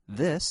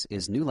This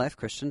is New Life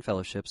Christian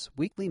Fellowship's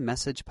weekly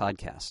message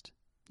podcast.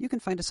 You can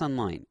find us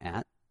online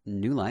at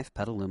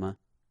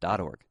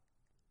newlifepetaluma.org.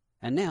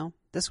 And now,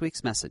 this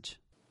week's message.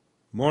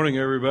 Morning,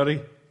 everybody.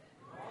 Morning.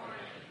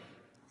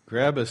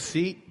 Grab a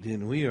seat,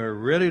 and we are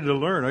ready to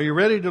learn. Are you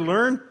ready to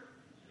learn?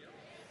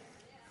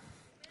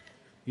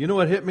 You know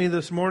what hit me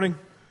this morning?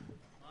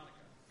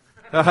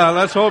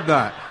 Let's hope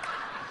not.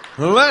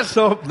 Let's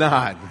hope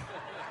not.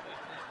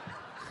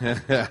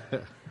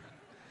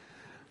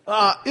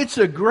 It's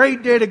a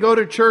great day to go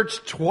to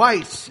church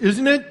twice,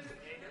 isn't it?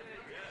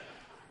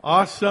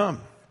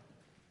 Awesome.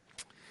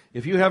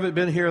 If you haven't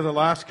been here the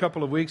last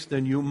couple of weeks,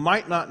 then you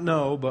might not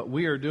know, but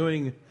we are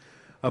doing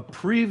a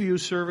preview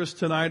service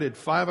tonight at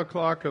 5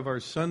 o'clock of our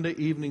Sunday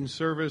evening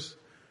service.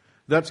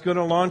 That's going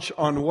to launch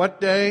on what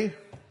day?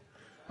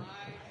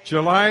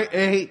 July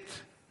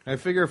 8th. I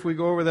figure if we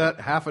go over that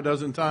half a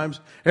dozen times,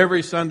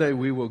 every Sunday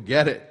we will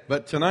get it.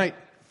 But tonight,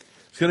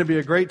 it's going to be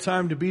a great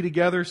time to be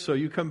together, so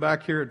you come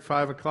back here at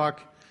 5 o'clock,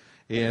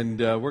 and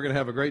we're going to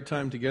have a great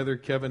time together.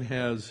 Kevin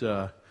has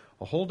a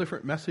whole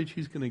different message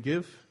he's going to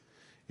give,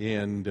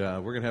 and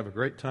we're going to have a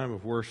great time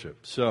of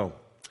worship. So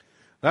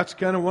that's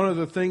kind of one of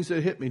the things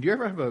that hit me. Do you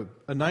ever have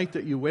a night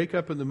that you wake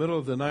up in the middle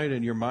of the night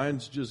and your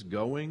mind's just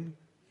going?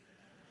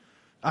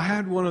 I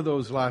had one of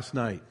those last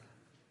night.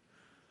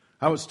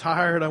 I was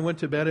tired. I went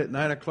to bed at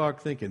 9 o'clock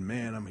thinking,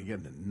 man, I'm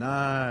getting a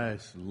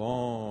nice,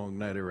 long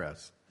night of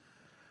rest.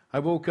 I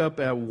woke up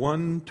at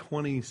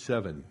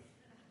 1:27.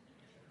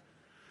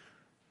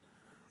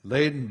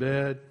 Laid in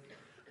bed.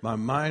 My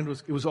mind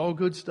it was all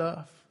good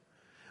stuff.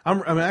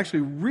 I'm actually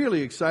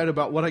really excited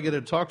about what I get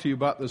to talk to you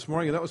about this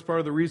morning, and that was part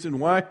of the reason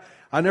why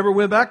I never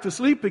went back to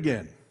sleep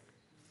again.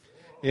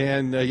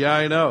 And yeah,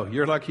 I know.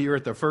 You're lucky you're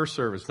at the first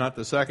service, not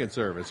the second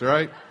service,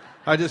 right?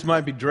 I just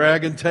might be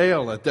dragging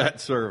tail at that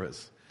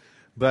service.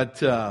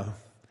 But no,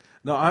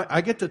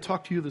 I get to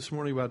talk to you this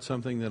morning about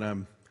something that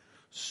I'm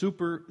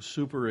super,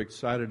 super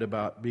excited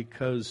about,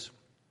 because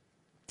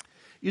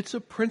it's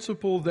a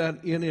principle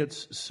that in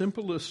its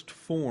simplest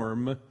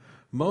form,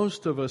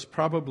 most of us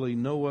probably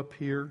know up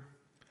here,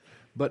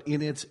 but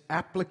in its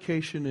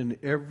application in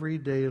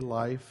everyday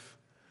life,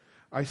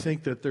 I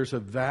think that there's a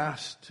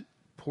vast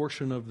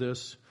portion of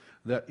this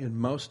that in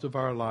most of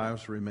our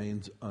lives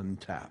remains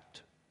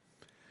untapped.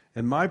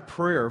 And my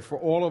prayer for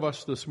all of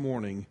us this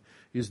morning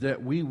is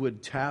that we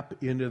would tap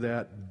into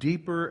that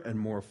deeper and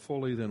more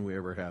fully than we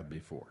ever have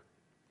before.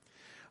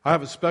 I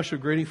have a special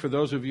greeting for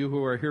those of you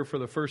who are here for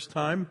the first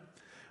time.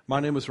 My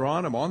name is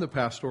Ron. I'm on the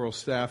pastoral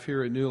staff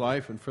here at New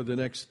Life, and for the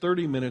next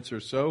 30 minutes or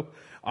so,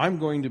 I'm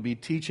going to be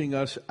teaching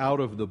us out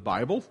of the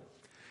Bible.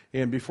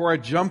 And before I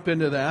jump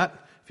into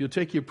that, if you'll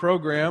take your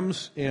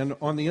programs, and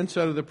on the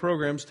inside of the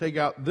programs, take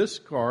out this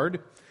card.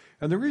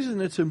 And the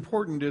reason it's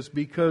important is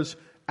because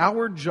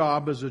our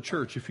job as a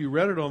church, if you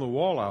read it on the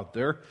wall out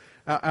there,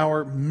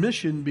 our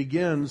mission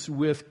begins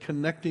with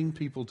connecting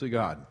people to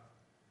God.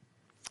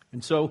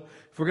 And so,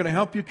 if we're going to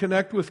help you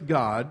connect with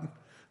God,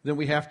 then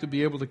we have to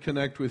be able to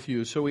connect with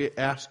you. So we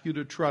ask you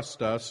to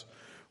trust us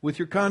with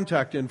your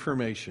contact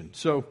information.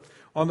 So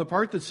on the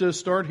part that says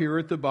start here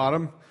at the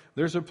bottom,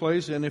 there's a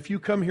place, and if you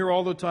come here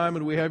all the time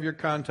and we have your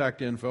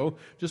contact info,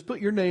 just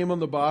put your name on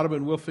the bottom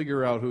and we'll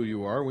figure out who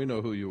you are. We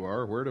know who you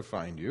are, where to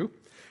find you.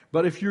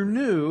 But if you're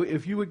new,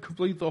 if you would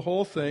complete the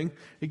whole thing,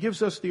 it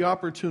gives us the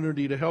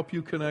opportunity to help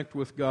you connect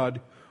with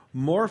God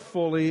more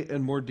fully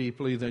and more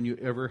deeply than you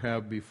ever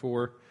have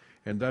before.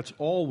 And that's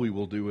all we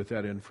will do with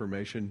that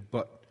information,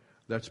 but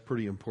that's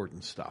pretty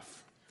important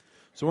stuff.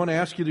 So I want to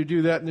ask you to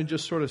do that and then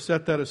just sort of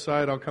set that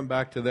aside. I'll come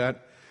back to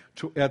that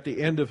at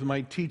the end of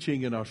my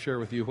teaching, and I'll share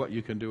with you what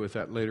you can do with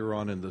that later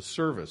on in the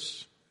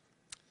service.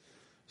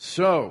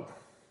 So,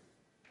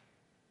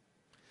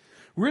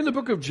 we're in the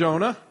book of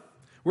Jonah.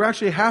 We're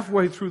actually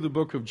halfway through the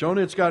book of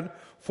Jonah. It's got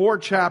 4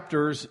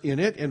 chapters in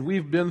it, and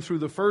we've been through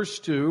the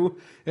first 2.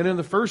 And in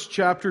the first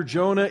chapter,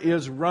 Jonah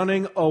is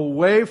running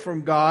away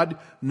from God.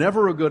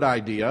 Never a good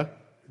idea.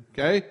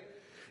 Okay?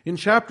 In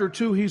chapter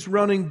 2, he's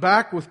running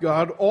back with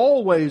God.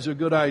 Always a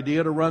good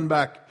idea to run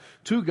back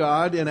to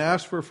God and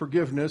ask for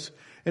forgiveness.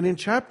 And in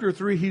chapter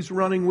 3, he's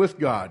running with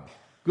God.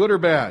 Good or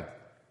bad?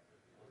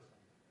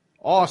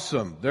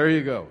 Awesome. There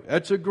you go.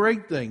 That's a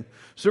great thing.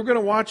 So we're going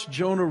to watch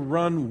Jonah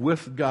run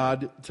with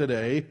God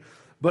today.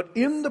 But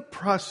in the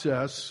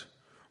process,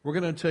 we're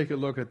going to take a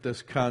look at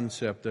this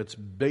concept that's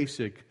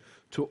basic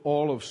to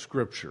all of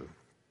Scripture.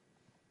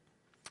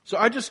 So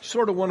I just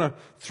sort of want to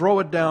throw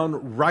it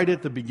down right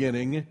at the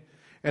beginning,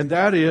 and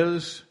that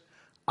is,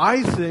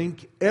 I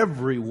think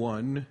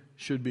everyone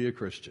should be a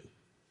Christian.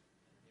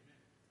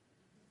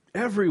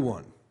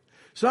 Everyone.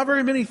 It's not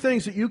very many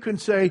things that you can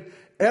say,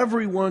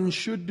 everyone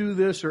should do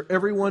this, or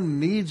everyone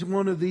needs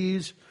one of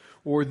these,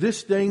 or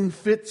this thing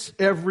fits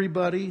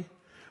everybody.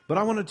 But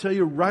I want to tell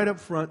you right up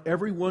front,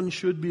 everyone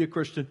should be a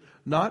Christian,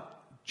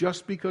 not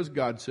just because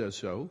God says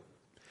so,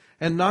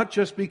 and not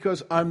just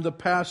because I'm the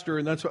pastor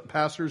and that's what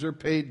pastors are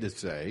paid to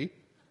say.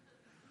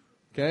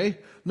 Okay?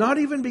 Not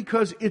even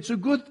because it's a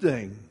good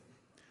thing.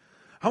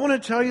 I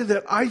want to tell you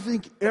that I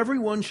think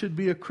everyone should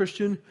be a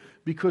Christian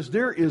because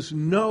there is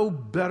no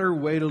better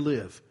way to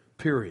live,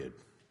 period.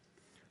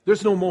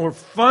 There's no more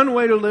fun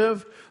way to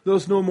live.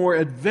 There's no more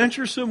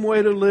adventuresome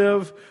way to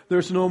live.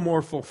 There's no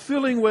more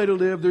fulfilling way to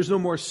live. There's no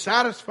more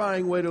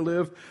satisfying way to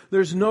live.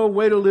 There's no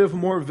way to live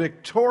more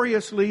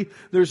victoriously.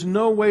 There's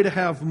no way to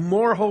have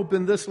more hope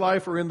in this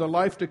life or in the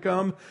life to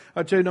come.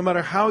 I tell you, no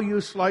matter how you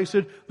slice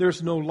it,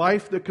 there's no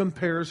life that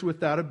compares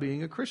with that of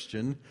being a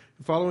Christian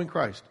following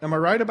Christ. Am I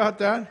right about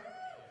that?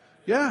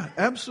 Yeah,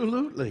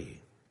 absolutely.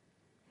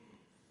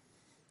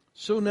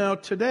 So now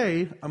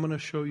today, I'm going to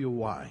show you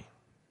why.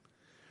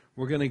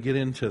 We're going to get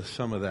into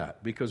some of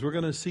that because we're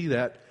going to see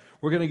that.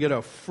 We're going to get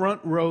a front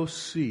row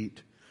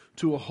seat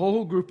to a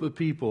whole group of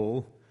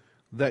people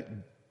that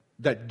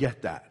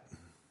get that.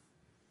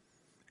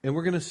 And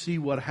we're going to see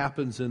what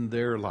happens in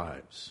their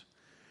lives.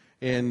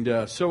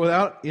 And so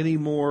without any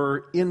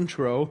more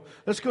intro,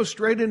 let's go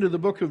straight into the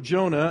book of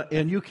Jonah.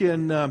 And you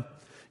can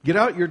get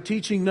out your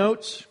teaching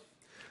notes.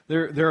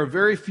 There are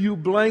very few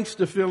blanks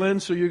to fill in,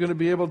 so you're going to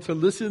be able to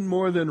listen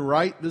more than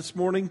write this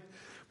morning.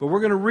 But we're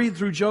going to read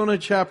through Jonah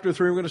chapter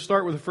 3. We're going to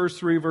start with the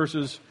first 3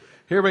 verses.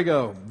 Here we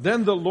go.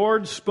 Then the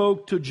Lord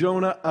spoke to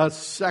Jonah a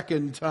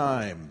second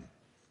time.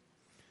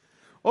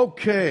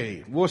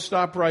 Okay, we'll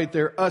stop right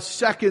there. A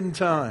second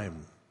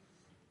time.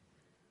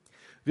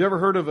 Have you ever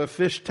heard of a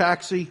fish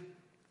taxi?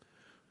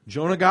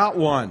 Jonah got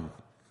one.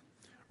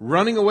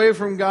 Running away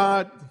from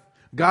God.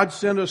 God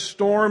sent a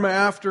storm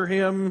after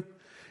him.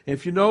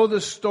 If you know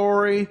the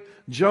story,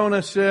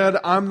 Jonah said,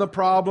 I'm the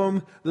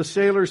problem. The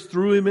sailors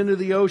threw him into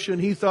the ocean.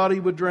 He thought he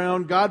would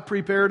drown. God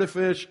prepared a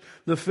fish.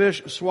 The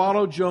fish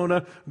swallowed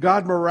Jonah.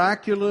 God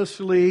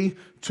miraculously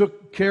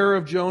took care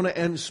of Jonah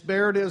and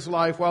spared his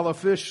life while the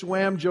fish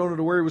swam Jonah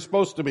to where he was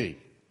supposed to be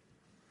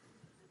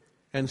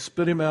and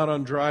spit him out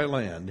on dry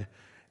land.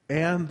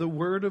 And the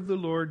word of the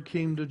Lord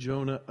came to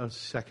Jonah a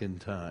second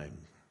time.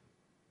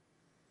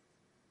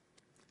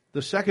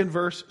 The second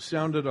verse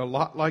sounded a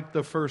lot like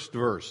the first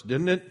verse,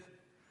 didn't it?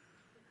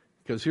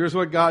 Because here's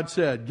what God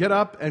said. Get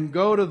up and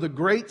go to the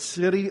great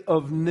city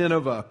of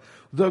Nineveh.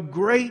 The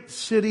great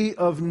city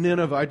of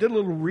Nineveh. I did a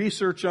little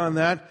research on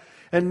that.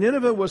 And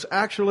Nineveh was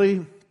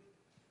actually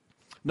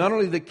not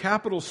only the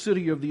capital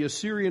city of the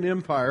Assyrian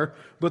Empire,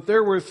 but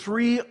there were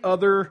 3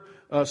 other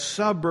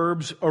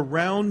suburbs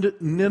around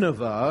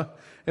Nineveh.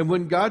 And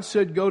when God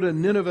said go to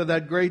Nineveh,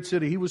 that great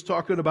city, he was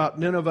talking about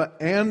Nineveh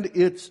and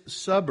its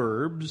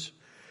suburbs.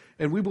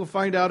 And we will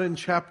find out in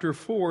chapter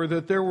 4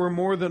 that there were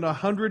more than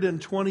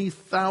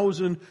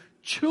 120,000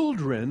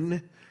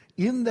 children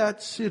in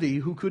that city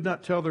who could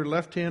not tell their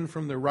left hand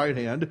from their right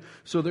hand.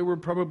 So they were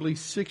probably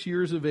 6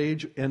 years of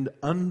age and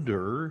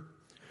under,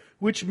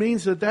 which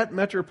means that that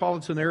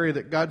metropolitan area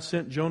that God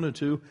sent Jonah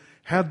to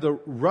had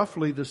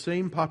roughly the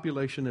same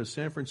population as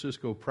San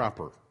Francisco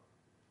proper.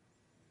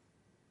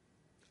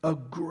 A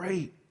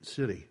great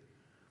city.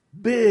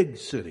 Big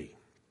city.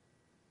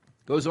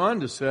 Goes on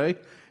to say,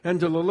 and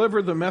to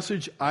deliver the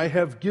message I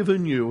have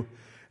given you.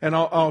 And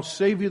I'll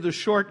save you the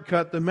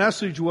shortcut. The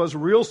message was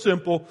real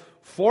simple.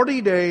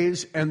 40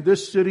 days and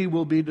this city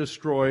will be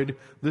destroyed.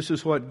 This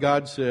is what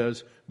God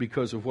says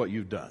because of what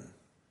you've done.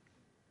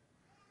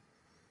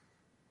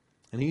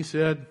 And he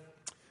said,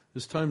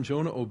 this time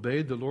Jonah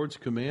obeyed the Lord's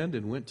command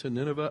and went to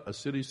Nineveh, a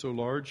city so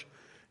large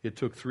it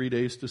took 3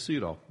 days to see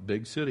it all.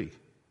 Big city.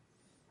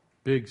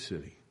 Big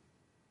city.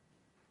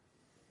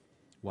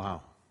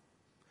 Wow.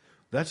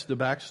 That's the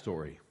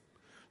backstory.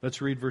 Let's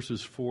read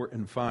verses 4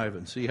 and 5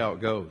 and see how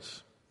it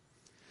goes.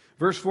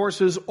 Verse 4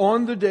 says,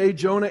 on the day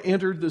Jonah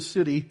entered the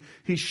city,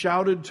 he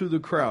shouted to the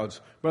crowds.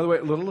 By the way,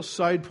 a little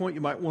side point, you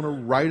might want to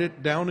write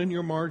it down in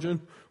your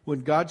margin.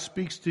 When God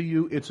speaks to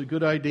you, it's a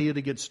good idea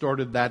to get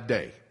started that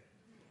day.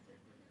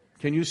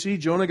 Can you see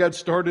Jonah got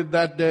started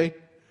that day?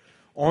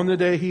 On the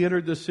day he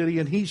entered the city,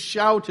 and he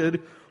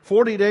shouted,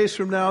 40 days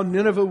from now,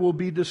 Nineveh will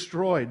be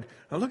destroyed.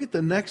 Now look at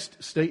the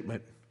next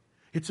statement.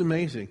 It's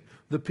amazing.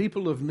 The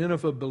people of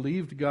Nineveh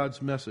believed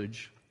God's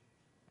message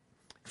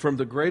from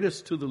the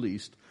greatest to the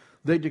least.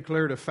 They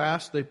declared a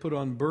fast. They put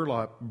on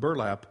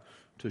burlap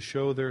to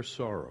show their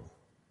sorrow.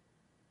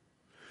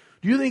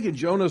 Do you think in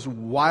Jonah's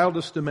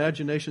wildest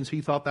imaginations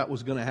he thought that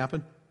was going to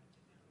happen?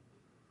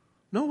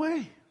 No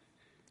way.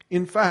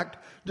 In fact,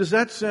 does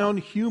that sound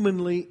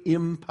humanly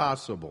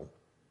impossible?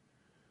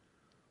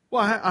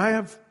 Well, I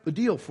have a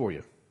deal for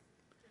you.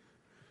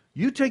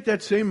 You take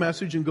that same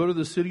message and go to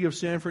the city of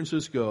San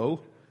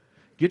Francisco,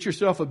 get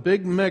yourself a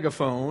big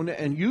megaphone,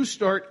 and you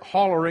start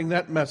hollering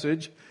that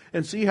message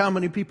and see how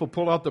many people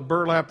pull out the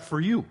burlap for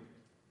you.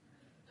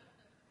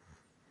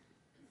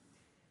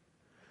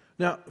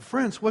 Now,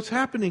 friends, what's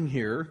happening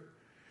here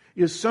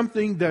is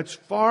something that's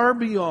far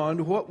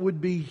beyond what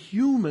would be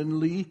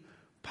humanly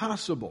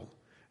possible.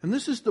 And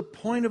this is the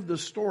point of the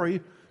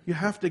story you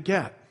have to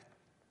get.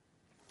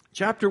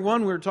 Chapter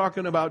 1, we were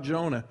talking about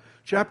Jonah.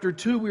 Chapter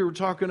 2, we were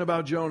talking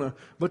about Jonah.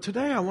 But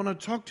today I want to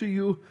talk to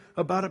you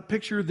about a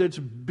picture that's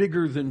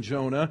bigger than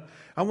Jonah.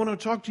 I want to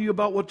talk to you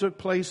about what took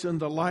place in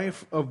the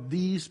life of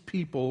these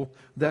people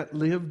that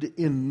lived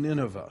in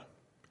Nineveh.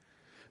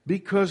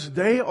 because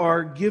they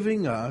are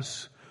giving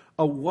us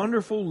a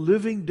wonderful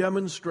living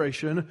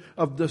demonstration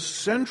of the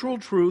central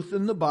truth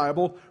in the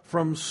Bible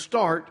from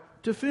start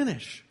to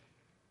finish.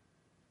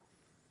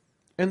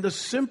 And the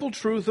simple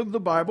truth of the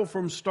Bible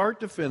from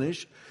start to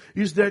finish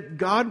is that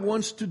God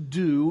wants to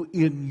do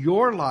in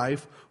your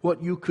life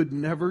what you could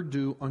never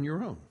do on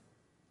your own.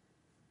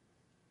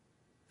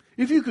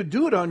 If you could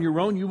do it on your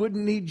own, you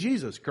wouldn't need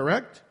Jesus,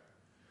 correct?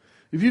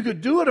 If you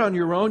could do it on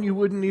your own, you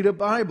wouldn't need a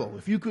Bible.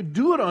 If you could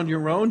do it on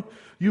your own,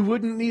 you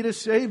wouldn't need a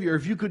Savior.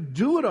 If you could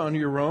do it on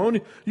your own,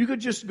 you could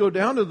just go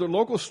down to the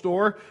local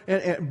store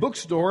and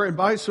bookstore and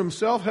buy some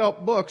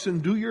self-help books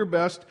and do your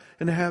best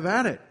and have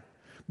at it.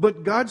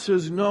 But God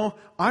says, no,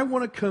 I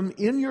want to come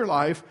in your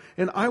life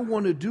and I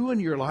want to do in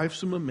your life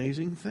some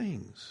amazing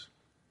things.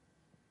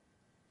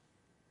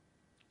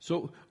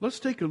 So let's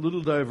take a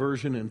little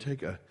diversion and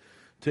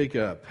take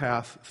a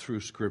path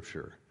through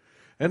Scripture.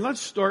 And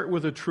let's start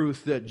with a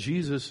truth that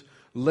Jesus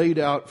laid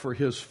out for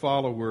his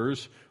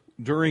followers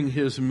during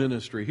his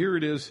ministry. Here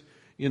it is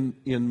in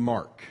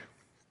Mark.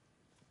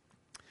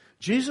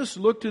 Jesus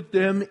looked at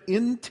them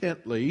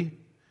intently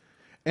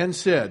and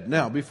said,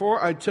 now,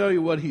 before I tell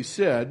you what he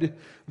said,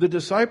 the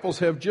disciples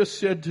have just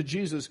said to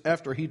Jesus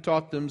after he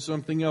taught them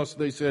something else,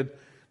 they said,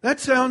 that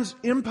sounds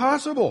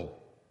impossible.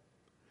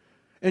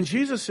 And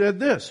Jesus said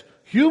this,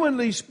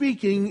 humanly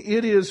speaking,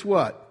 it is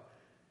what?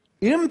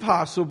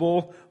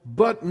 Impossible,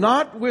 but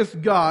not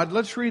with God.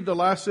 Let's read the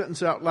last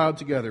sentence out loud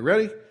together.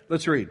 Ready?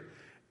 Let's read.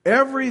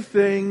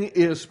 Everything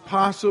is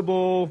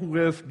possible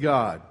with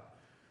God.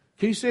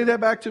 Can you say that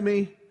back to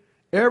me?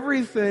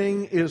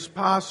 Everything is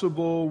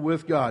possible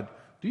with God.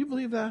 Do you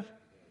believe that?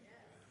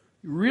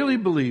 You really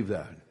believe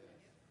that?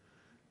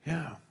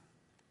 Yeah.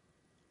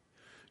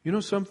 You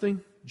know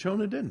something?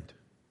 Jonah didn't.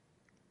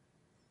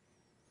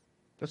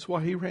 That's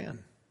why he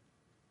ran.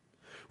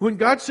 When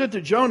God said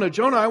to Jonah,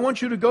 Jonah, I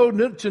want you to go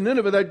to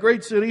Nineveh, that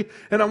great city,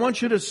 and I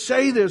want you to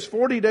say this,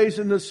 40 days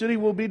and the city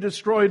will be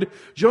destroyed.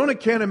 Jonah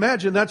can't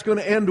imagine that's going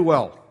to end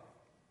well.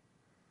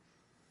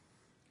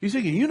 He's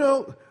thinking,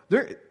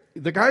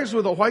 the guys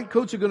with the white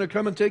coats are going to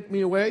come and take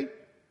me away,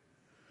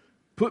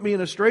 put me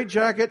in a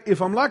straitjacket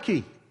if I'm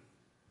lucky.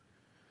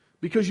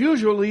 Because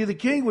usually the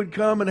king would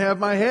come and have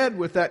my head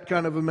with that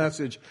kind of a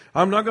message.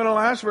 I'm not going to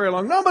last very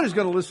long. Nobody's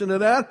going to listen to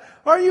that.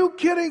 Are you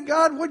kidding,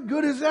 God? What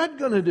good is that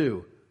going to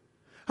do?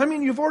 I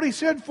mean, you've already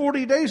said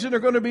 40 days and they're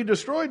going to be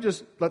destroyed.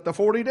 Just let the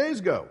 40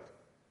 days go.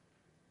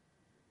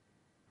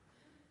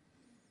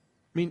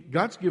 I mean,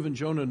 God's given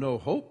Jonah no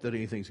hope that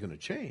anything's going to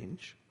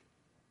change.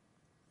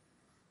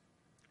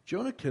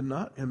 Jonah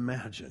cannot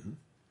imagine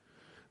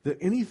that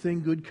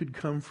anything good could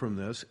come from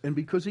this, and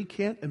because he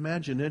can't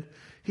imagine it,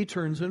 he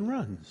turns and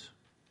runs.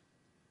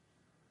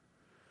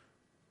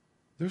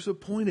 There's a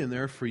point in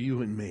there for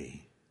you and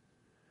me.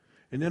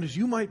 And that is,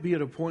 you might be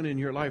at a point in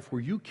your life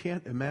where you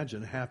can't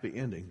imagine a happy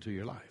ending to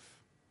your life.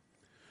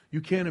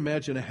 You can't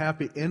imagine a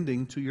happy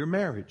ending to your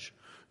marriage.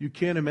 You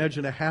can't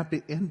imagine a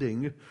happy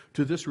ending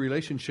to this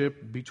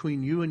relationship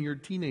between you and your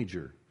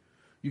teenager.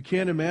 You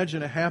can't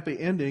imagine a happy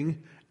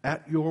ending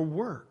at your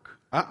work.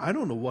 I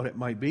don't know what it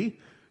might be.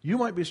 You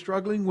might be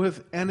struggling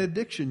with an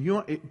addiction.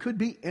 It could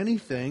be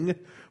anything,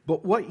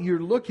 but what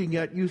you're looking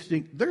at, you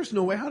think, there's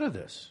no way out of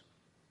this.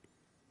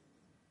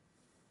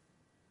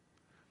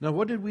 Now,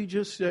 what did we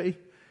just say?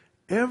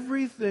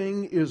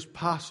 Everything is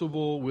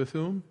possible with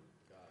whom?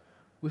 God.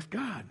 With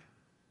God.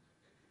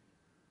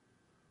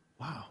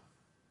 Wow.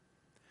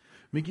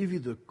 Let me give you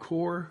the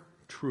core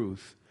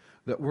truth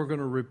that we're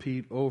going to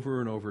repeat over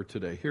and over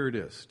today. Here it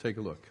is. Take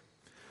a look.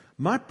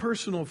 My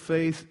personal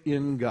faith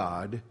in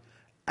God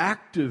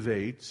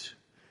activates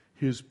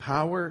His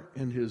power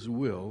and His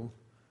will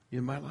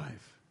in my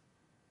life.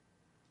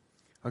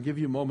 I'll give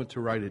you a moment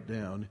to write it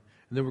down,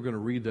 and then we're going to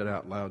read that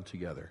out loud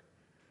together.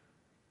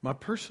 My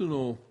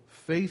personal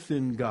faith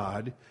in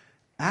God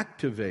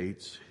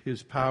activates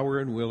His power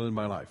and will in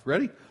my life.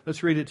 Ready?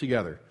 Let's read it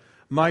together.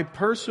 My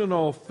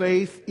personal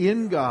faith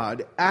in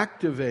God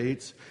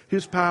activates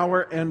His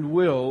power and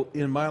will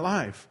in my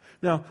life.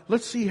 Now,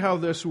 let's see how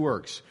this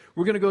works.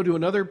 We're going to go to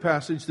another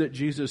passage that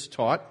Jesus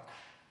taught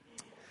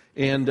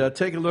and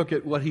take a look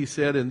at what He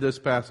said in this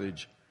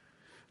passage.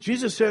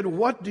 Jesus said,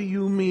 what do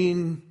you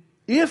mean,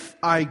 if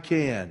I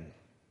can?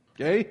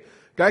 Okay?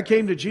 Guy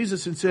came to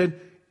Jesus and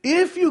said,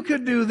 if you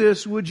could do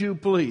this, would you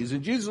please?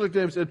 And Jesus looked at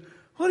him and said,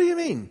 what do you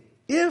mean?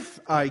 If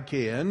I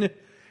can.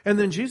 And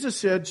then Jesus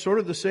said sort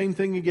of the same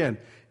thing again.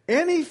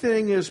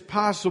 Anything is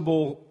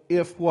possible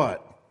if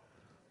what?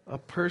 A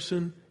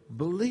person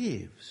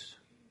believes.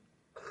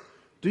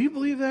 Do you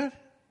believe that?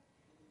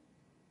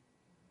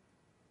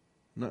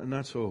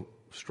 Not so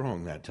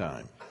strong that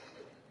time.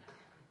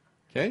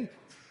 Okay?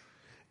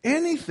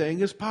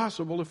 Anything is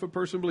possible if a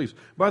person believes.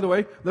 By the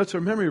way, that's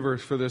our memory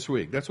verse for this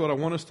week. That's what I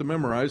want us to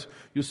memorize.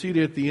 You'll see it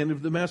at the end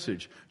of the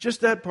message. Just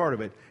that part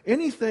of it.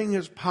 Anything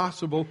is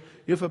possible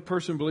if a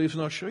person believes.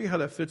 And I'll show you how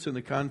that fits in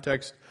the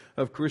context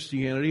of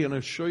Christianity, and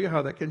I'll show you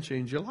how that can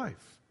change your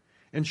life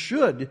and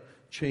should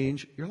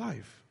change your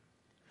life.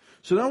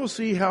 So now we'll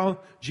see how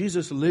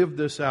Jesus lived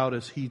this out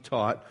as he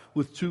taught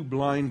with two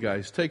blind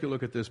guys. Take a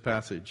look at this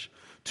passage.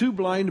 Two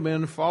blind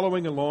men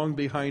following along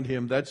behind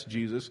him, that's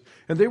Jesus,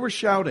 and they were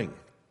shouting,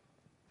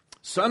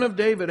 "Son of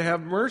David,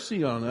 have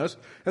mercy on us."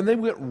 And they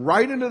went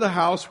right into the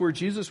house where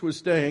Jesus was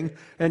staying,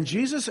 and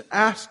Jesus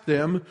asked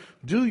them,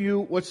 "Do you,"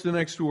 what's the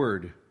next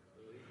word?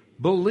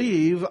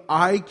 "Believe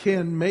I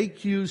can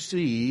make you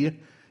see?"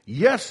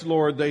 "Yes,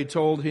 Lord," they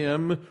told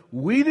him,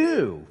 "we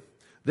do."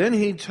 Then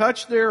he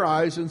touched their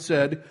eyes and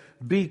said,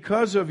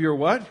 "Because of your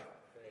what?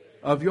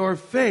 Of your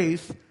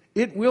faith,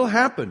 it will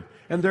happen."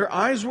 And their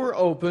eyes were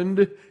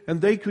opened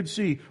and they could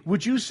see.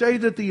 Would you say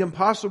that the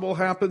impossible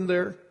happened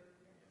there?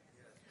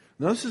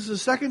 Now, this is the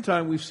second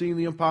time we've seen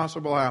the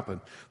impossible happen.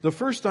 The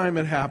first time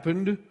it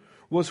happened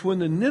was when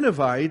the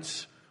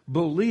Ninevites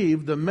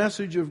believed the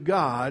message of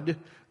God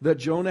that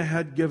Jonah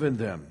had given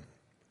them.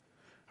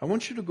 I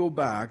want you to go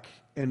back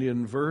and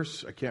in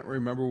verse, I can't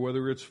remember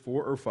whether it's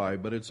 4 or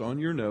 5, but it's on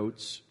your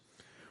notes,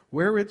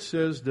 where it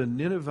says the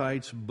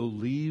Ninevites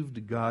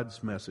believed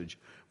God's message.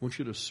 I want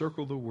you to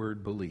circle the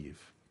word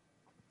believe.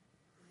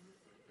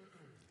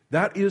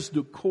 That is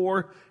the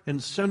core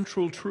and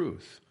central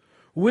truth.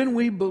 When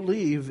we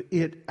believe,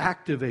 it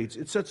activates.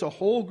 It sets a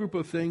whole group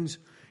of things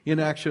in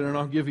action, and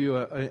I'll give you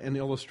an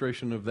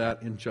illustration of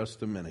that in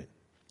just a minute.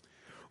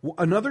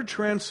 Another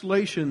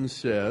translation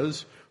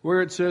says,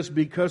 where it says,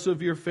 "Because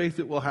of your faith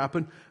it will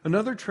happen,"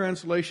 another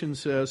translation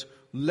says,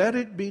 "Let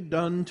it be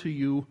done to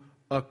you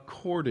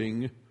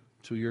according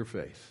to your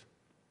faith."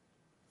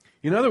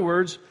 In other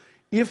words,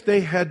 if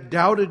they had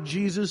doubted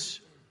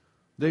Jesus,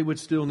 they would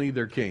still need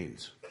their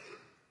canes.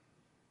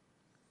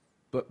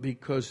 But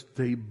because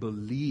they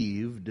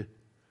believed,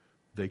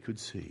 they could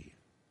see.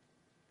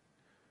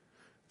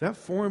 That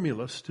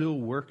formula still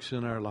works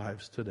in our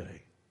lives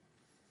today.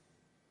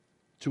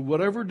 To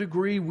whatever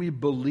degree we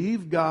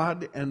believe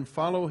God and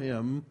follow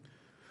Him,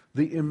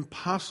 the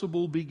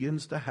impossible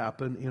begins to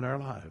happen in our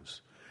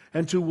lives.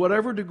 And to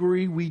whatever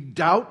degree we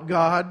doubt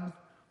God,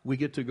 we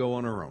get to go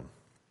on our own.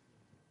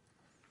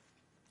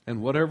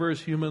 And whatever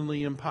is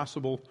humanly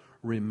impossible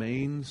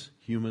remains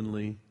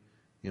humanly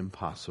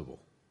impossible.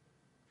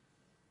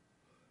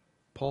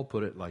 Paul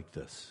put it like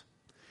this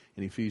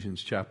in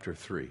Ephesians chapter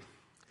 3.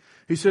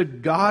 He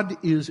said,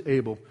 God is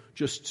able.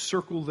 Just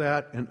circle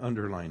that and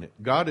underline it.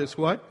 God is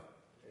what?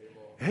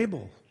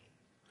 Able.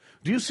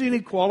 Do you see any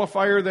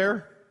qualifier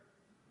there?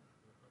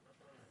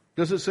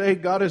 Does it say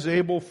God is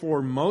able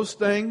for most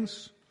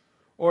things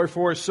or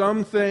for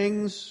some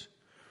things?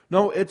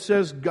 No, it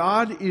says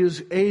God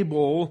is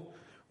able.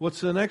 What's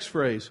the next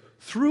phrase?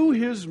 Through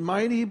His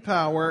mighty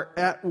power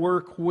at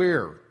work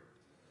where?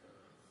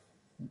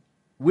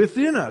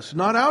 Within us,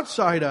 not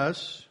outside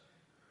us.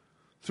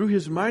 Through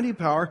His mighty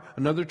power.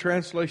 Another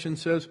translation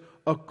says,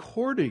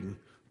 according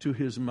to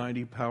His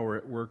mighty power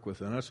at work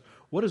within us.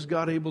 What is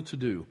God able to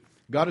do?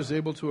 God is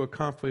able to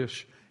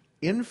accomplish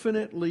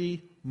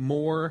infinitely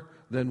more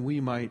than we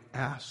might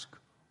ask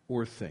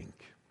or think.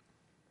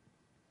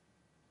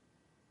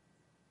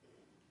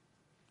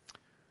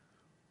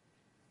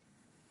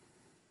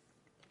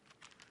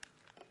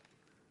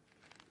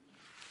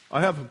 I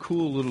have a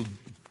cool little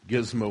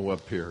gizmo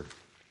up here.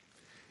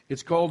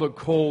 It's called a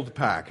cold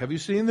pack. Have you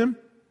seen them?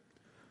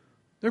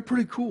 They're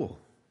pretty cool.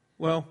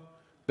 Well,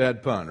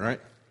 bad pun, right?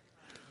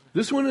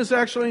 This one is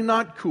actually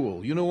not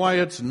cool. You know why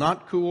it's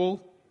not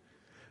cool?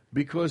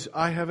 Because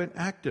I haven't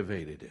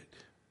activated it.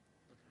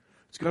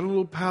 It's got a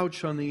little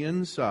pouch on the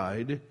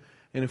inside,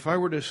 and if I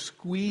were to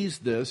squeeze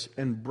this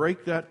and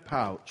break that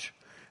pouch,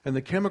 and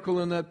the chemical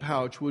in that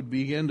pouch would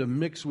begin to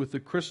mix with the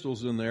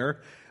crystals in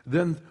there,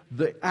 then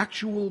the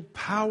actual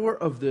power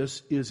of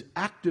this is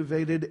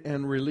activated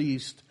and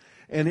released,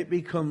 and it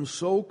becomes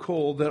so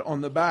cold that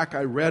on the back,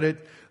 I read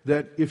it,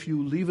 that if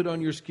you leave it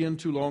on your skin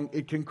too long,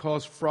 it can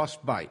cause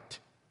frostbite.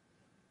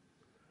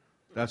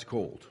 That's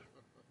cold.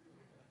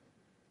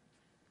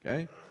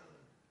 Okay?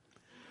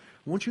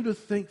 I want you to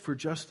think for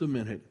just a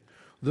minute.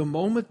 The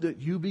moment that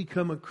you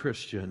become a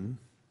Christian,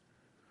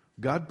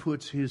 God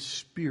puts His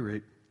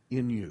Spirit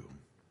in you.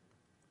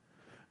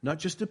 Not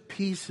just a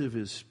piece of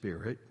His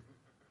Spirit.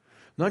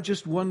 Not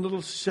just one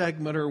little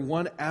segment or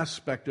one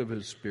aspect of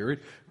His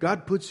Spirit.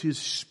 God puts His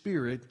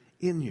Spirit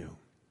in you.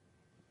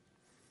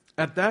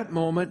 At that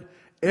moment,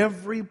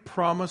 every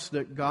promise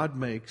that God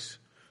makes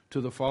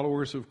to the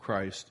followers of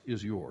Christ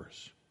is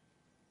yours.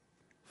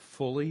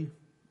 Fully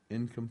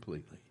and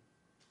completely.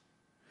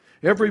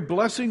 Every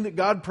blessing that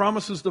God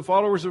promises the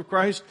followers of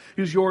Christ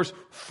is yours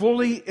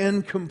fully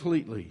and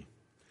completely.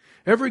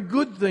 Every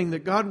good thing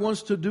that God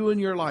wants to do in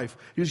your life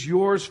is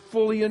yours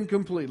fully and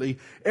completely.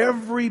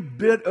 Every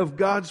bit of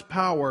God's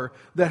power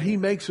that He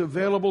makes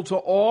available to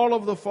all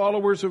of the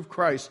followers of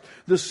Christ,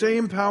 the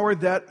same power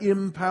that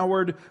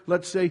empowered,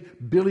 let's say,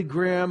 Billy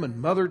Graham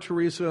and Mother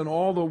Teresa and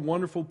all the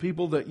wonderful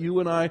people that you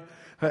and I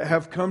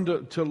have come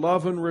to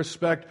love and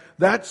respect,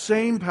 that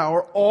same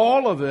power,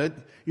 all of it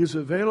is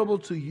available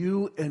to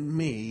you and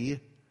me,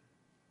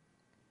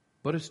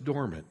 but it's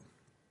dormant.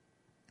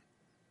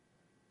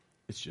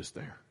 It's just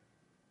there.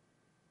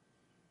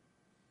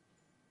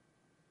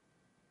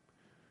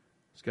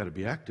 It's got to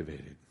be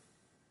activated.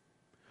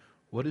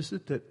 What is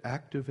it that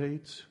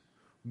activates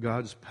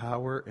God's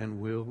power and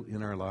will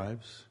in our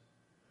lives?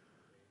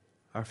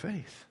 Our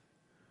faith,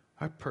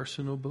 our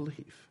personal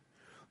belief.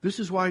 This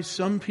is why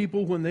some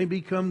people, when they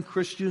become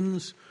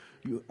Christians,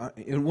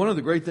 and one of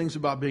the great things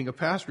about being a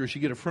pastor is you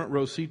get a front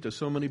row seat to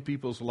so many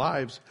people's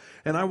lives.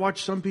 And I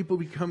watch some people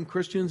become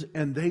Christians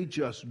and they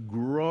just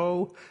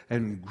grow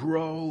and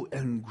grow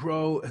and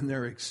grow, and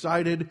they're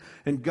excited.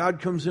 And God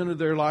comes into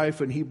their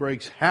life and He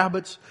breaks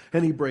habits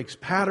and He breaks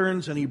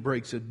patterns and He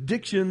breaks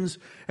addictions,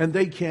 and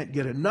they can't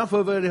get enough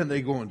of it, and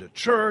they go into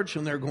church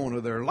and they're going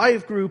to their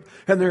life group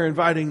and they're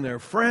inviting their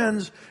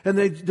friends, and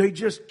they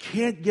just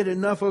can't get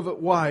enough of it.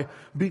 Why?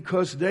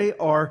 Because they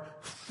are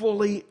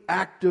fully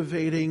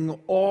activating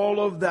all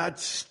of that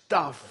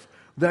stuff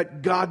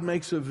that God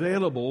makes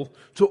available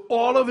to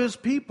all of His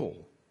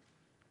people.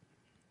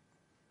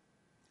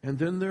 And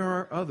then there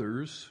are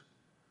others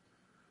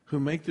who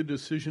make the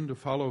decision to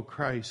follow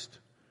Christ,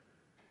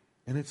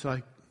 and it's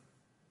like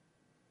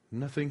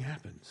nothing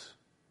happens.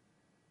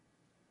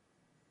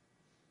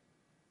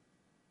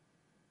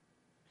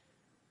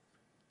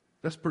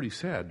 That's pretty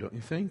sad, don't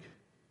you think?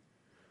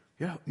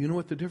 Yeah, you know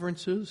what the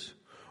difference is?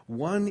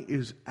 One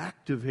is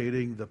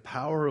activating the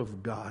power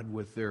of God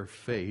with their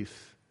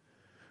faith,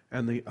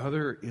 and the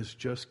other is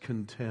just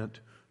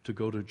content to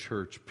go to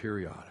church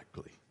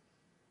periodically.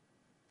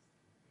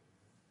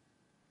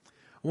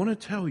 I want to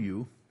tell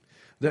you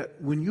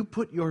that when you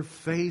put your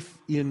faith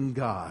in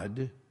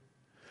God,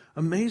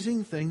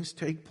 amazing things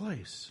take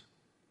place.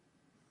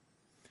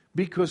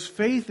 Because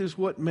faith is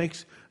what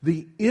makes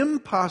the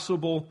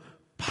impossible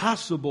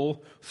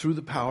possible through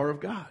the power of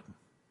God.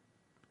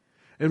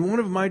 And one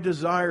of my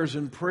desires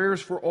and prayers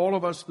for all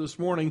of us this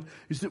morning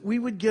is that we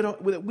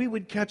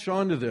would catch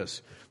on to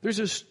this. There's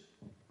this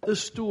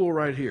stool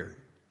right here.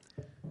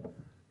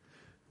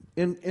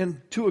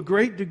 And to a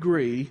great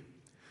degree,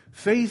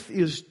 faith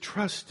is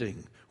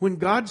trusting. When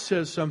God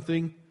says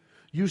something,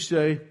 you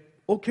say,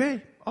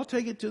 okay, I'll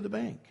take it to the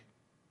bank.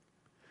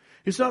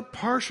 It's not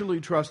partially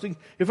trusting.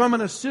 If I'm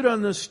going to sit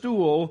on this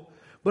stool,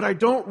 but I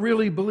don't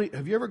really believe.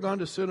 Have you ever gone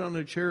to sit on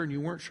a chair and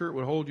you weren't sure it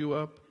would hold you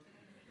up?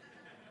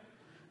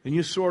 And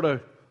you sort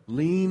of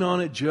lean on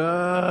it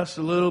just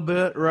a little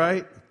bit,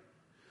 right?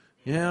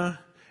 Yeah.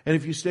 And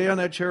if you stay on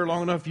that chair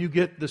long enough, you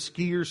get the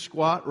skier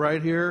squat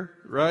right here,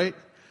 right?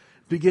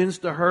 Begins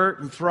to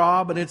hurt and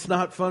throb, and it's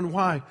not fun.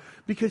 Why?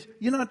 Because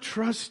you're not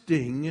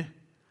trusting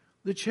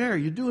the chair.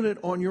 You're doing it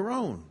on your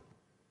own.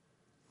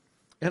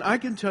 And I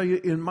can tell you,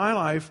 in my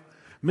life,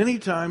 many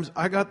times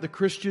I got the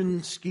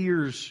Christian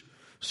skier's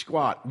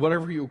squat,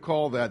 whatever you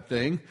call that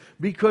thing,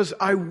 because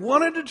I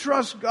wanted to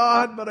trust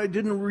God, but I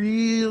didn't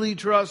really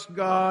trust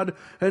God.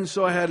 And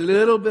so I had a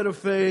little bit of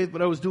faith,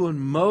 but I was doing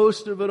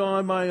most of it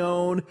on my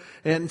own.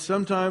 And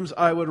sometimes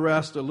I would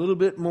rest a little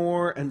bit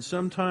more and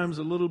sometimes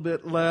a little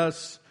bit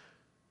less.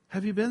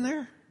 Have you been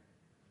there?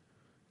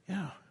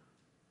 Yeah.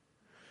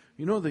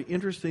 You know the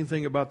interesting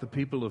thing about the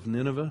people of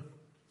Nineveh?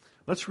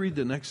 Let's read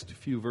the next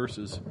few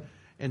verses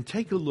and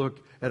take a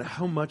look at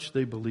how much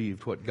they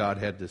believed what God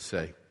had to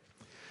say.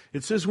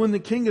 It says, when the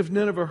king of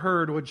Nineveh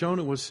heard what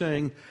Jonah was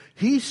saying,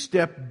 he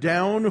stepped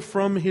down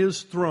from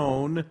his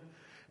throne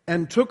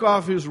and took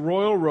off his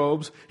royal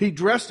robes. He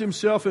dressed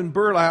himself in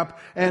burlap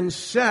and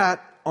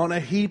sat on a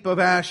heap of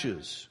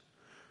ashes.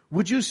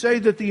 Would you say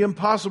that the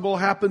impossible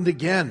happened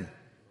again?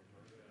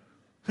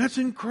 That's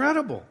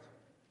incredible.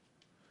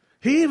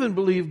 He even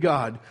believed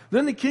God.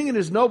 Then the king and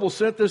his nobles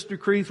sent this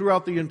decree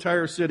throughout the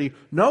entire city.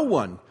 No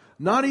one,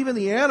 not even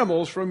the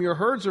animals from your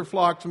herds or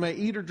flocks, may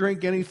eat or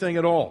drink anything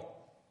at all.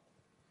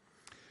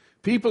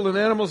 People and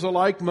animals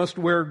alike must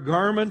wear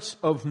garments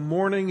of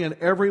mourning, and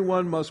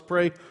everyone must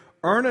pray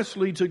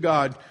earnestly to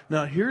God.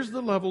 Now, here's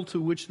the level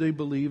to which they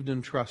believed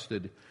and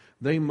trusted.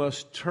 They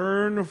must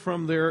turn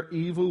from their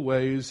evil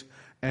ways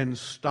and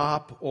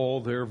stop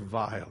all their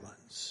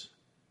violence.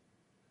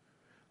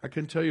 I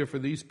can tell you, for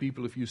these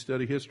people, if you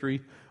study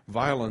history,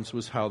 violence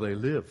was how they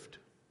lived.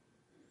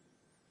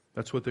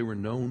 That's what they were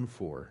known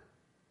for.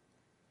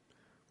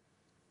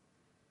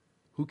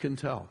 Who can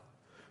tell?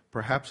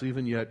 Perhaps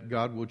even yet,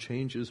 God will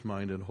change His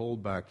mind and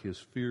hold back His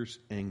fierce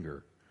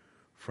anger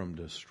from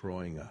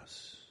destroying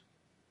us.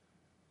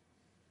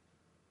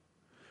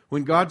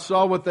 When God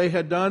saw what they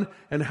had done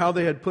and how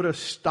they had put a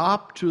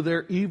stop to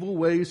their evil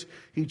ways,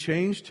 He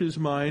changed His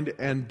mind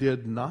and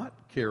did not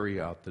carry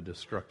out the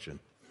destruction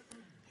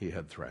He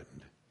had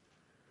threatened.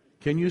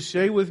 Can you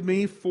say with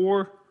me,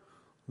 for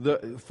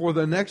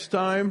the next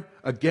time,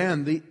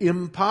 again, the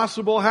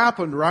impossible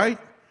happened, right?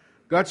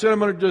 God said, I'm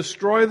going to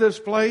destroy this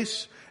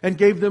place, and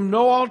gave them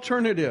no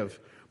alternative.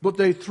 But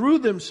they threw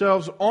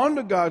themselves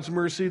onto God's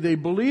mercy. They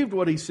believed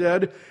what He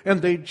said,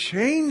 and they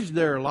changed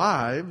their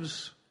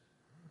lives.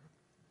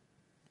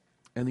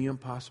 And the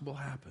impossible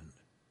happened.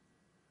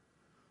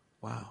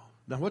 Wow.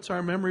 Now, what's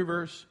our memory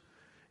verse?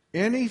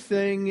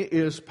 Anything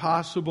is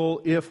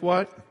possible if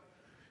what?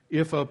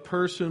 If a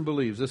person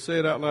believes. Let's say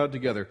it out loud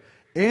together.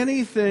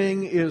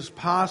 Anything is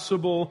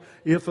possible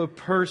if a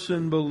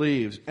person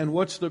believes. And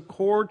what's the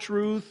core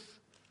truth?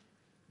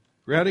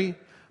 Ready?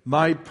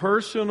 My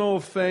personal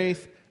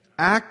faith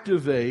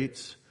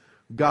activates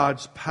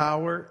God's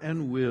power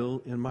and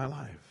will in my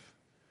life.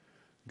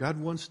 God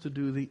wants to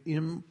do the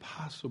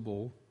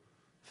impossible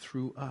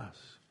through us.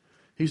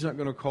 He's not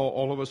going to call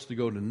all of us to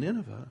go to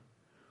Nineveh,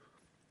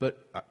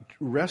 but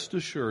rest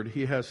assured,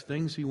 He has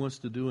things He wants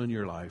to do in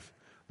your life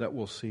that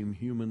will seem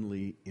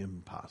humanly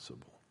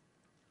impossible.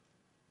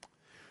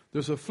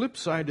 There's a flip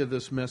side to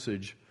this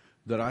message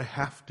that I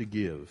have to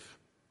give,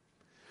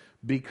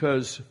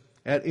 because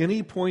at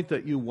any point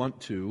that you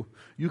want to,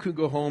 you can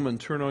go home and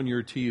turn on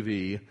your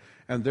TV,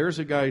 and there's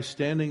a guy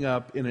standing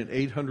up in an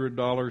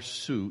 $800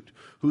 suit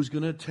who's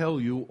going to tell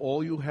you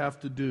all you have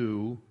to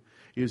do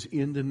is,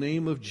 in the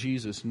name of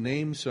Jesus,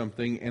 name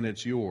something and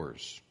it's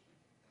yours.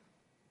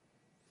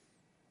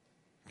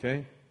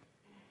 Okay?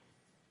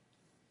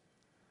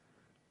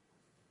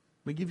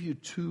 Let me give you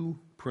two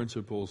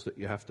principles that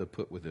you have to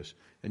put with this,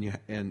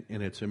 and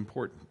it's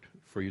important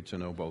for you to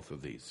know both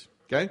of these.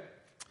 Okay?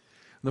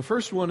 The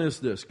first one is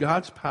this: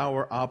 God's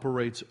power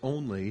operates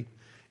only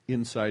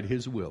inside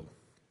His will.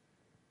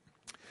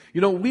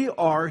 You know, we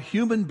are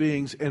human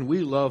beings and we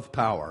love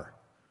power.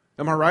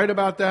 Am I right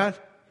about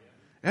that?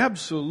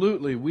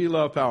 Absolutely, we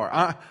love power.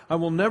 I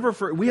will never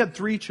forget. We had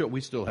 3 children.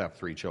 We still have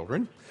 3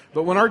 children.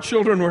 But when our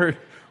children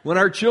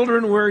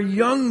were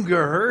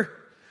younger,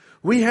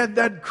 we had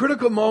that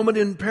critical moment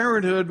in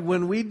parenthood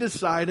when we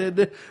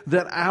decided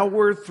that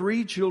our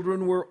 3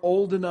 children were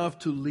old enough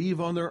to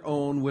leave on their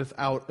own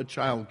without a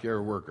child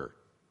care worker.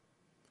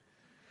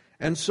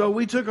 And so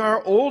we took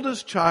our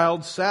oldest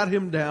child, sat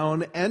him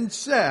down, and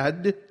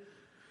said,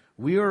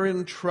 "We are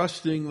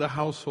entrusting the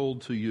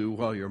household to you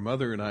while your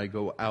mother and I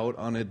go out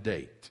on a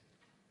date.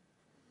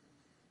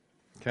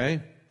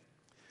 Okay?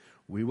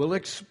 We will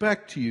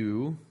expect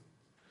you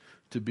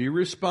to be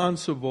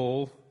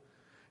responsible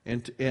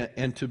and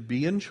to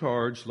be in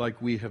charge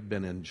like we have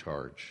been in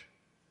charge."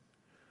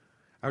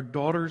 Our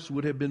daughters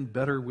would have been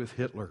better with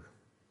Hitler.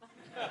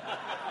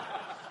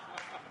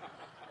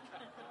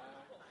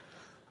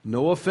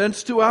 No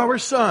offense to our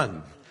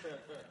son,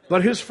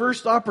 but his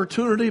first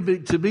opportunity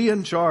to be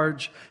in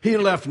charge, he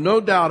left no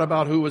doubt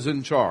about who was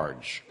in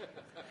charge.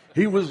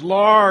 He was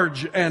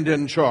large and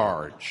in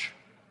charge.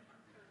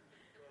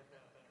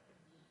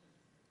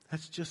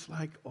 That's just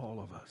like all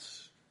of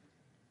us.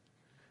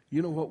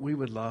 You know what we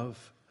would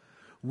love?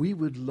 We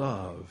would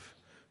love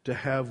to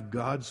have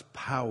God's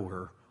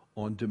power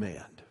on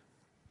demand.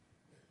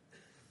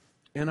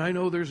 And I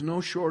know there's no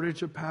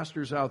shortage of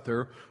pastors out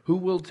there who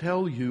will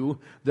tell you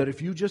that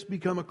if you just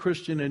become a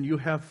Christian and you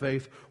have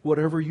faith,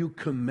 whatever you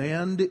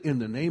command in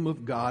the name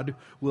of God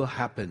will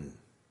happen.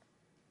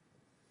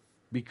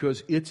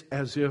 Because it's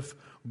as if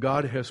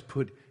God has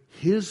put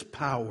His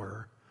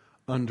power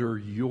under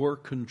your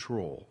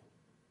control.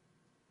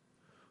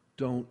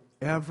 Don't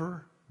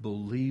ever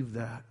believe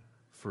that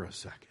for a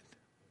second.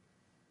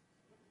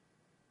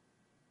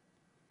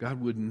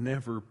 God would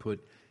never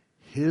put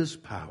His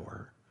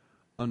power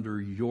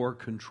under your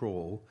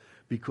control,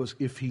 because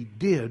if He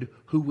did,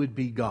 who would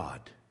be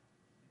God?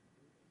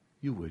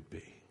 You would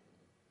be.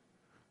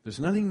 There's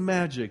nothing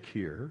magic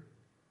here.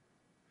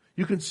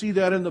 You can see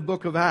that in the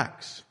book of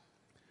Acts.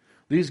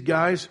 These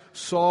guys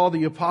saw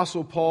the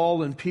Apostle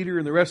Paul and Peter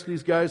and the rest of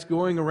these guys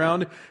going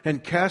around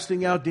and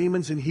casting out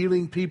demons and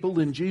healing people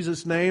in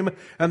Jesus' name.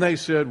 And they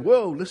said,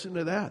 "Whoa, listen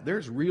to that.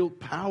 There's real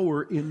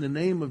power in the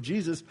name of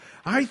Jesus.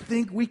 I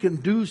think we can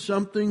do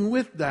something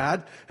with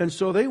that." And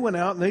so they went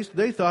out and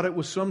they thought it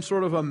was some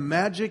sort of a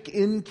magic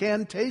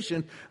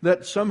incantation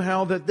that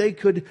somehow that they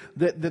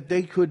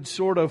could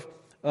sort of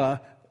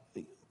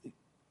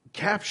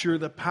capture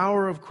the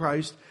power of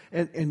Christ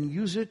and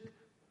use it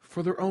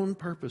for their own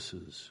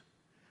purposes.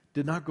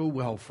 Did not go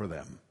well for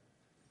them.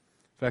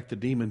 In fact, the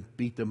demon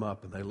beat them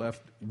up and they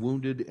left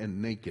wounded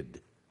and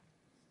naked.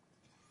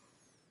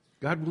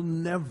 God will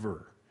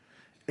never,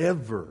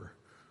 ever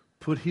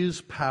put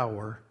His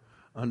power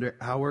under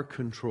our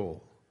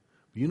control.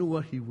 You know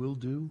what He will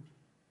do?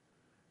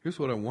 Here's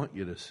what I want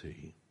you to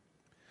see.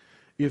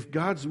 If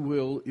God's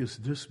will is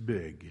this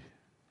big,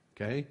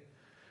 okay,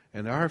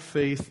 and our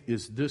faith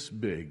is this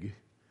big,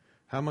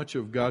 how much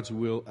of God's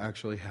will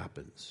actually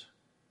happens?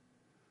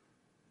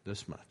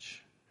 This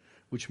much.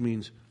 Which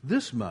means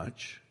this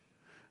much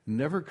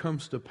never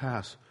comes to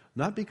pass,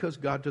 not because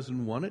God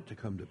doesn't want it to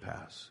come to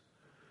pass,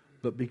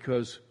 but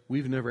because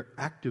we've never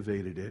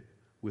activated it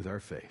with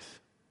our faith.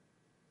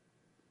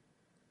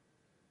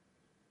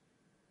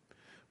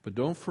 But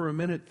don't for a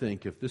minute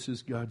think, if this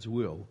is God's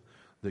will,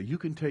 that you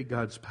can take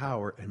God's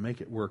power and make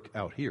it work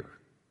out here.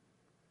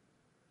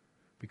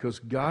 Because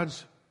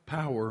God's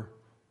power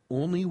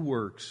only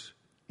works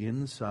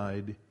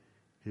inside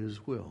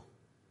His will.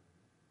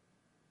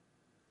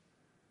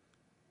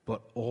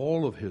 But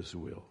all of His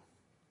will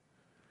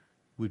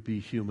would be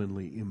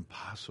humanly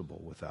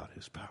impossible without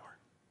His power.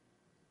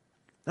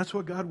 That's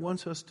what God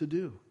wants us to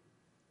do.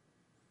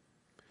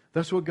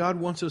 That's what God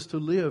wants us to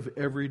live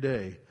every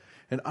day.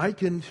 And I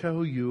can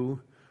tell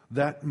you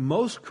that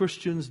most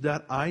Christians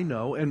that I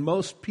know and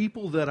most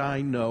people that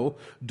I know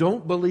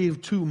don't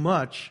believe too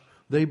much,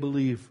 they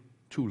believe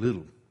too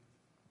little.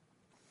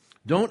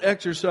 Don't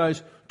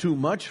exercise too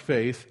much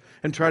faith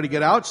and try to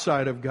get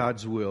outside of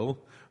God's will.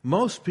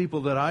 Most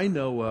people that I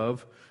know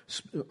of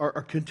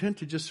are content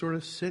to just sort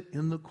of sit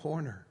in the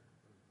corner.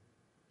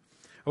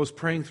 I was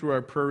praying through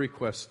our prayer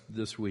requests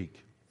this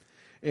week.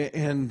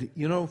 And,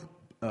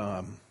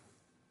 a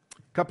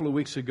couple of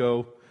weeks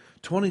ago,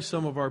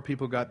 20-some of our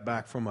people got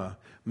back from a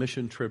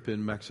mission trip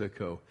in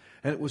Mexico.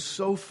 And it was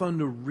so fun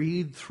to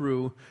read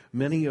through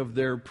many of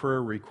their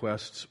prayer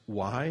requests.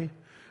 Why?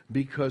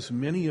 Because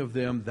many of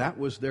them, that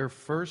was their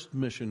first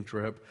mission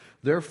trip,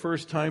 their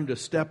first time to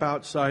step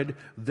outside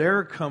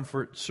their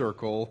comfort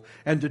circle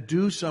and to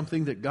do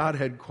something that God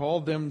had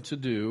called them to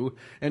do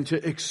and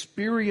to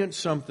experience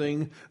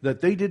something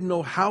that they didn't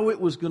know how it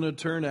was going to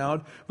turn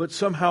out, but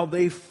somehow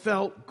they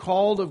felt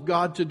called of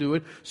God to do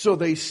it. So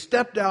they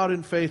stepped out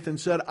in faith and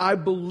said, I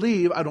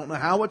believe, I don't know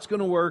how it's going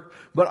to work,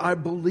 but I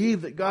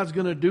believe that God's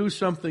going to do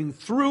something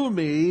through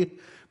me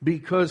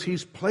because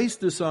He's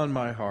placed this on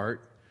my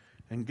heart.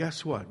 And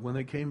guess what? When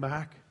they came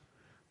back,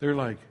 they're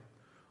like,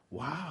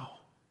 wow,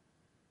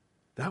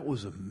 that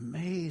was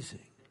amazing.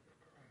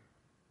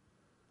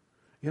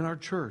 In our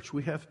church,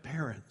 we have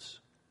parents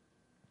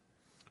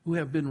who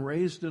have been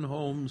raised in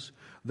homes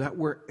that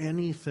were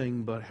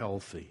anything but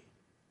healthy.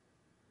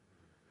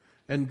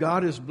 And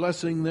God is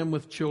blessing them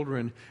with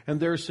children. And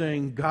they're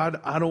saying, God,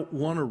 I don't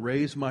want to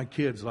raise my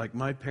kids like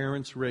my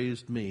parents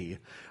raised me.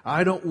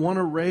 I don't want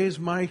to raise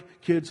my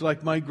kids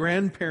like my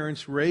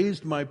grandparents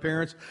raised my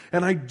parents.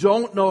 And I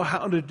don't know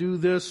how to do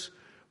this,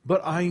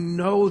 but I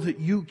know that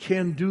you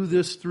can do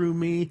this through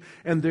me.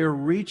 And they're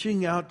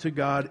reaching out to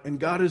God, and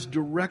God is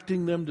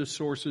directing them to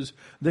sources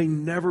they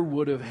never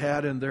would have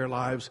had in their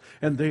lives.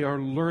 And they are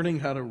learning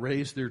how to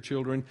raise their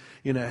children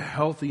in a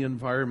healthy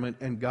environment.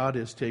 And God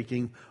is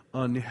taking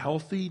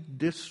unhealthy,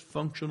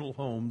 dysfunctional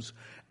homes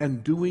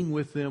and doing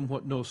with them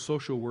what no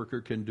social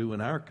worker can do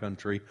in our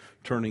country,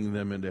 turning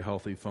them into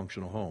healthy,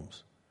 functional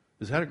homes.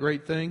 Is that a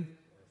great thing?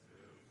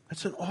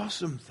 That's an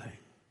awesome thing.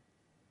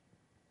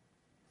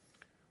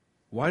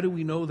 Why do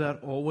we know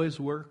that always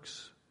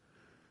works?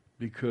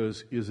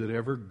 Because is it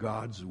ever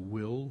God's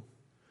will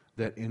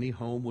that any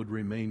home would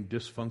remain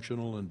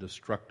dysfunctional and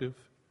destructive?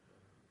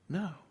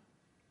 No.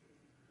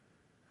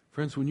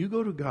 Friends, when you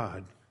go to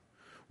God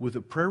with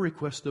a prayer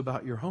request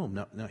about your home,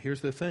 now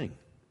here's the thing.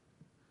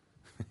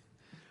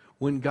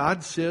 When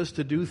God says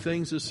to do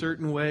things a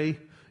certain way,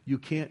 you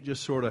can't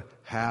just sort of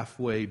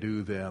halfway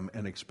do them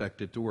and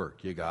expect it to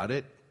work. You got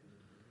it?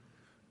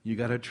 You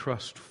got to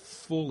trust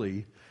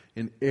fully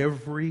in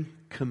every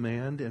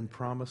command and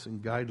promise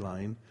and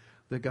guideline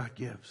that God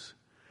gives.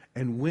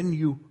 And when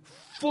you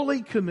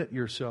fully commit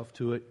yourself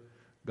to it,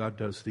 God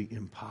does the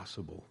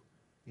impossible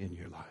in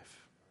your life.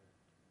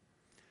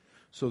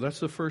 So that's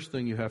the first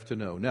thing you have to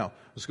know. Now,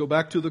 let's go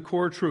back to the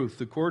core truth.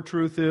 The core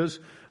truth is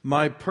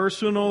my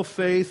personal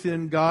faith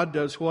in God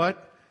does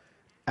what?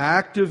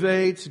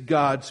 Activates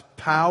God's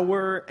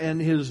power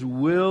and His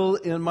will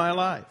in my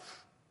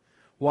life.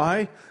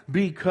 Why?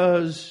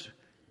 Because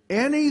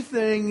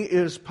anything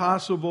is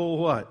possible,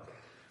 what?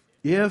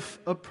 If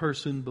a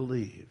person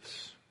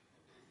believes.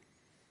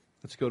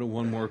 Let's go to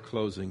one more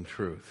closing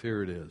truth.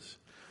 Here it is.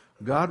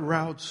 God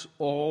routes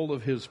all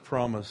of His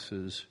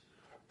promises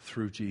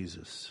through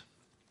Jesus.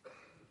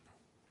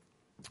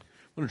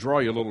 I'm going to draw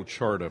you a little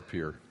chart up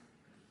here.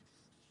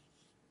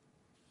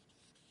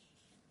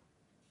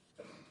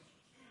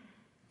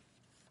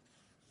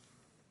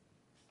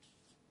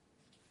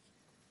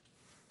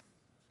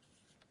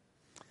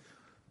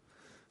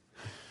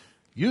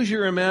 Use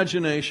your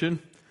imagination.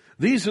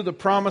 These are the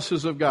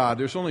promises of God.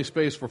 There's only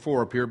space for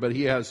 4 up here, but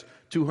He has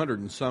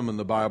 200 and some in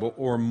the Bible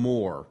or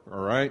more,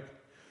 all right?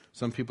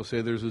 Some people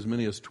say there's as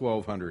many as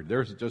 1,200.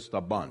 There's just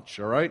a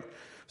bunch, all right?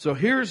 So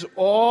here's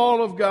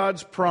all of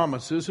God's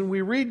promises, and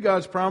we read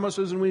God's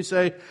promises and we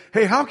say,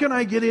 hey, how can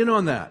I get in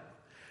on that?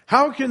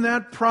 How can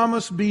that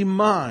promise be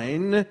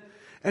mine?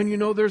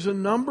 And there's a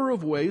number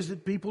of ways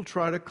that people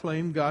try to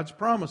claim God's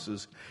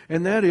promises.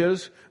 And that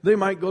is, they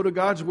might go to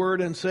God's Word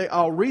and say,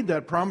 I'll read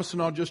that promise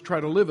and I'll just try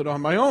to live it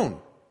on my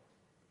own.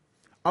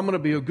 I'm going to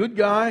be a good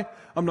guy.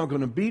 I'm not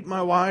going to beat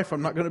my wife.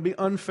 I'm not going to be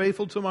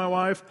unfaithful to my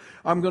wife.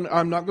 I'm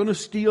not going to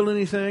steal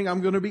anything.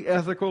 I'm going to be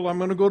ethical. I'm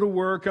going to go to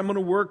work. I'm going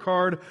to work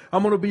hard.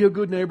 I'm going to be a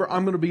good neighbor.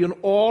 I'm going to be an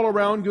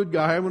all-around good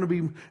guy. I'm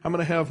going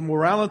to have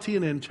morality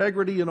and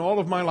integrity in all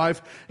of my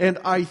life. And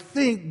I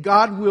think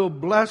God will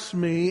bless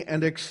me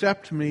and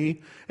accept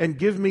me and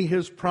give me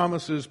His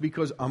promises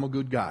because I'm a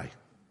good guy.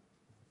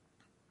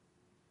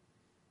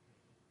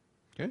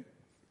 Okay?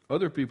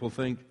 Other people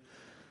think,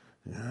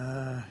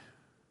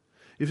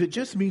 if it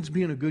just means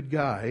being a good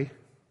guy,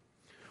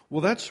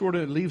 well, that sort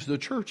of leaves the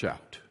church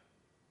out.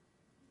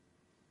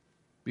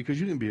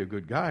 Because you can be a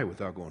good guy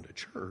without going to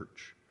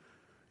church.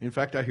 In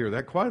fact, I hear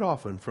that quite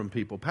often from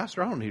people.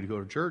 Pastor, I don't need to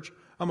go to church.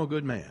 I'm a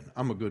good man.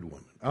 I'm a good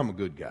woman. I'm a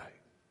good guy.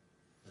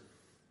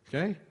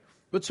 Okay?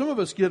 But some of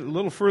us get a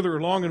little further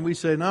along and we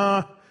say,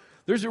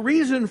 there's a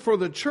reason for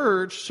the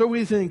church. So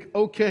we think,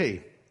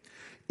 okay,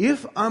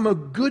 if I'm a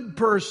good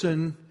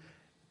person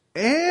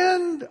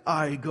and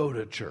I go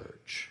to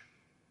church,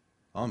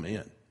 I'm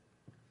in.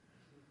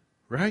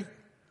 right?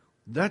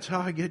 That's how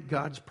I get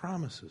God's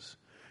promises.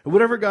 And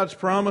whatever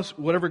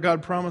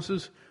God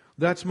promises,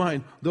 that's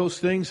mine. Those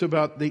things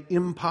about the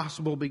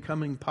impossible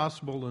becoming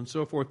possible and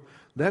so forth,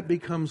 that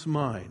becomes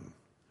mine.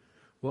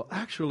 Well,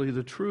 actually,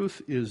 the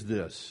truth is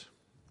this.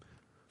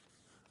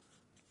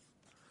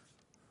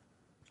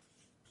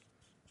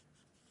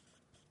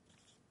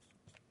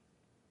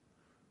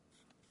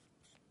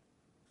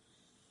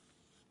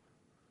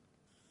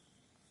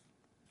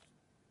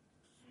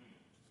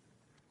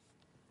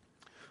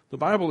 The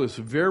Bible is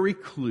very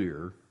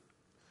clear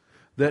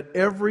that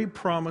every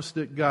promise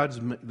that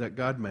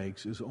God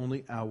makes is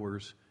only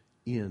ours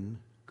in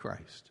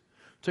Christ.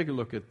 Take a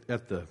look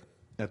at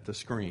the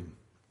screen.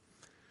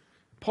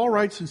 Paul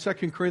writes in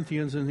 2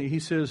 Corinthians, and he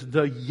says,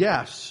 the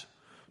yes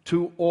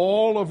to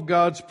all of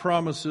God's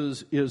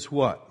promises is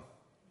what?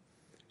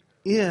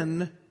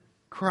 In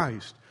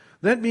Christ.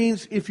 That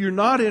means if you're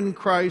not in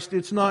Christ,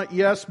 it's not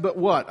yes, but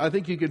what? I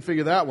think you can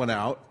figure that one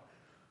out.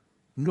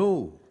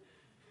 No.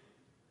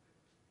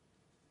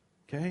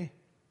 Okay?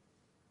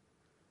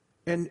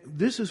 And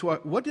this is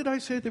what did I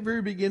say at the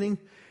very beginning?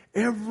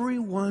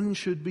 Everyone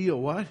should be a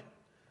what?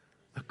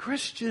 A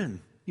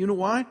Christian. You know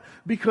why?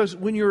 Because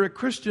when you're a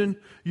Christian,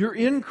 you're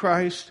in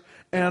Christ,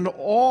 and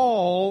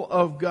all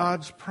of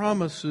God's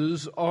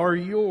promises are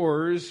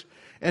yours,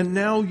 and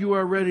now you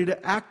are ready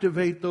to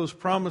activate those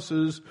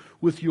promises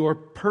with your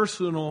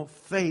personal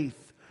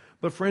faith.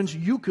 But friends,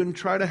 you can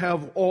try to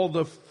have all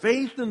the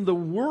faith in the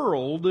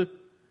world.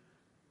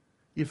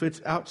 If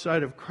it's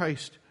outside of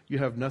Christ, you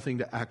have nothing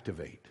to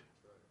activate.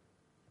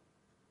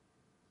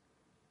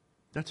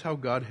 That's how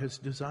God has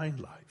designed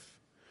life.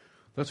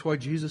 That's why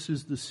Jesus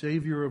is the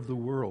Savior of the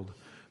world.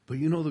 But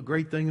you know the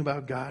great thing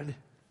about God?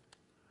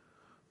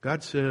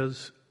 God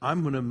says,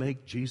 I'm going to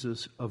make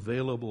Jesus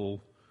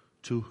available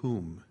to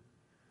whom?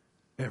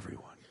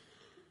 Everyone.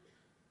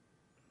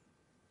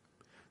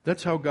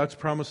 That's how God's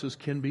promises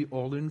can be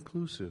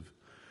all-inclusive.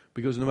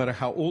 Because no matter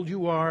how old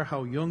you are,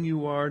 how young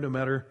you are, no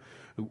matter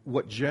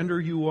what gender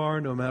you are,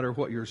 no matter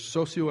what your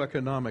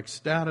socioeconomic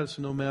status,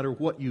 no matter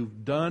what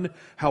you've done,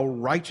 how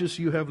righteous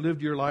you have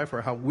lived your life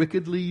or how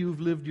wickedly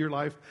you've lived your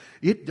life,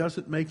 it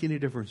doesn't make any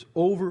difference.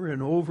 Over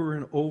and over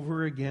and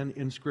over again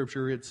in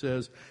Scripture it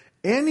says,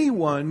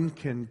 anyone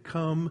can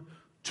come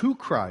to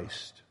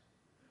Christ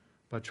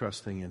by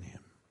trusting in Him.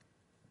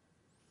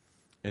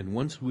 And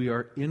once we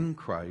are in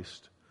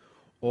Christ,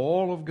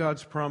 all of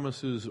God's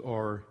promises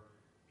are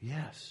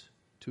yes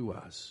to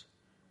us.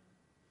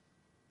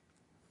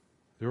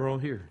 They're all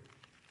here.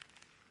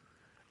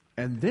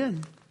 And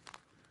then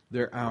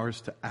they're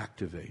ours to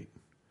activate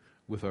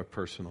with our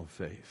personal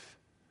faith.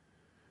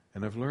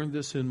 And I've learned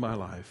this in my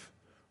life.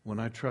 When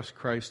I trust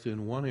Christ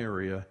in one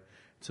area,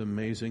 it's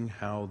amazing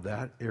how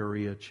that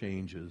area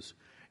changes.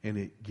 And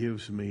it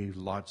gives me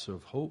lots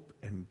of hope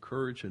and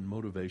courage and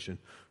motivation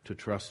to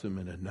trust Him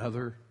in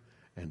another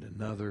and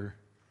another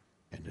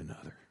and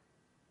another.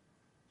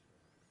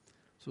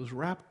 So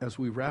as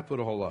we wrap it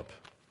all up,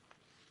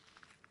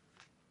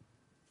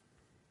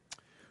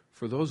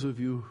 for those of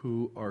you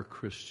who are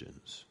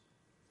Christians,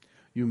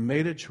 you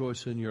made a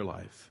choice in your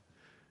life.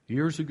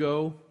 Years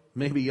ago,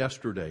 maybe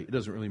yesterday, it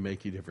doesn't really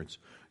make any difference.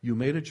 You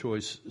made a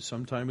choice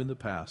sometime in the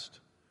past.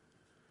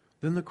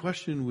 Then the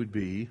question would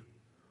be,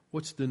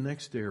 what's the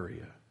next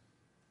area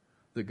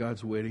that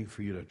God's waiting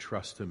for you to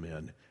trust Him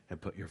in and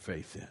put your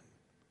faith in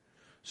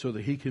so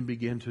that He can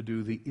begin to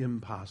do the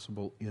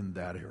impossible in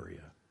that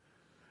area?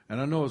 And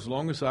I know as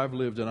long as I've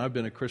lived, and I've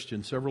been a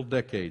Christian several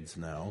decades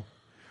now,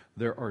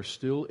 there are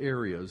still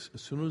areas,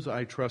 as soon as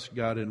I trust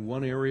God in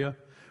one area,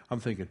 I'm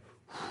thinking,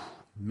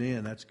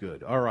 man, that's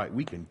good. All right,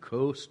 we can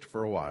coast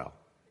for a while.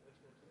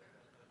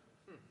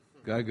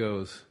 God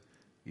goes,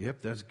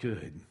 yep, that's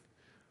good.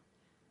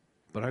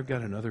 But I've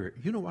got another.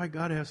 You know why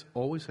God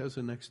always has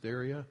the next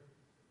area?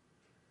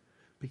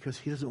 Because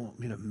He doesn't want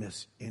me to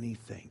miss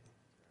anything.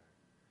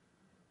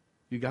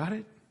 You got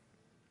it?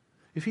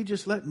 If He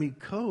just let me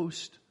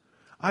coast,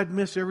 I'd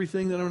miss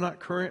everything that I'm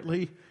not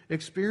currently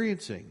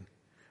experiencing.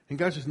 And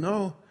God says,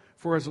 no,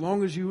 for as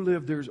long as you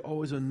live, there's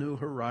always a new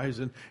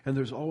horizon, and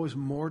there's always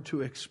more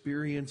to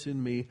experience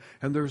in me,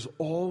 and there's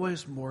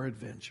always more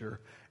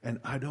adventure,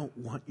 and I don't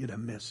want you to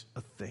miss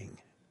a thing.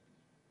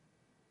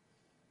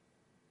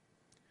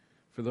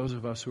 For those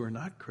of us who are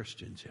not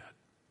Christians yet,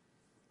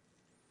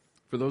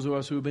 for those of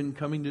us who have been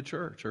coming to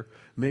church, or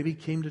maybe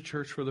came to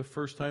church for the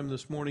first time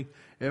this morning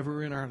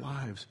ever in our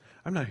lives,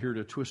 I'm not here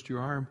to twist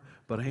your arm,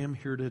 but I am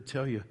here to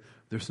tell you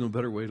there's no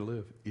better way to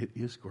live. It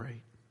is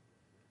great.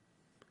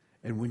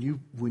 And when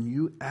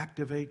you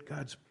activate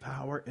God's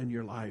power in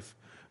your life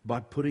by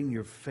putting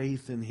your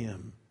faith in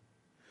Him,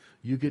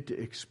 you get to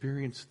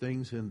experience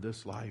things in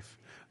this life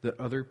that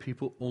other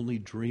people only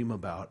dream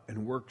about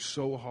and work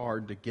so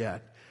hard to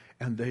get,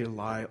 and they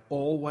lie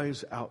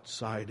always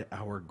outside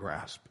our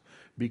grasp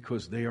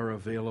because they are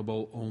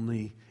available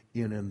only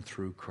in and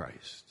through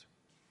Christ.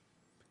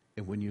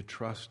 And when you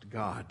trust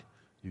God,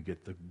 you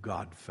get the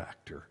God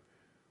factor,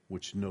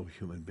 which no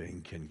human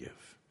being can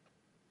give.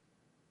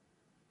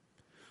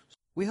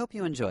 We hope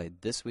you enjoyed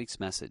this week's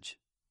message.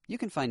 You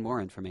can find more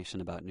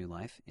information about New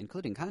Life,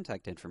 including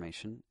contact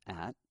information,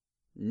 at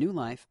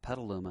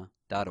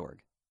newlifepetaluma.org.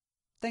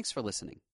 Thanks for listening.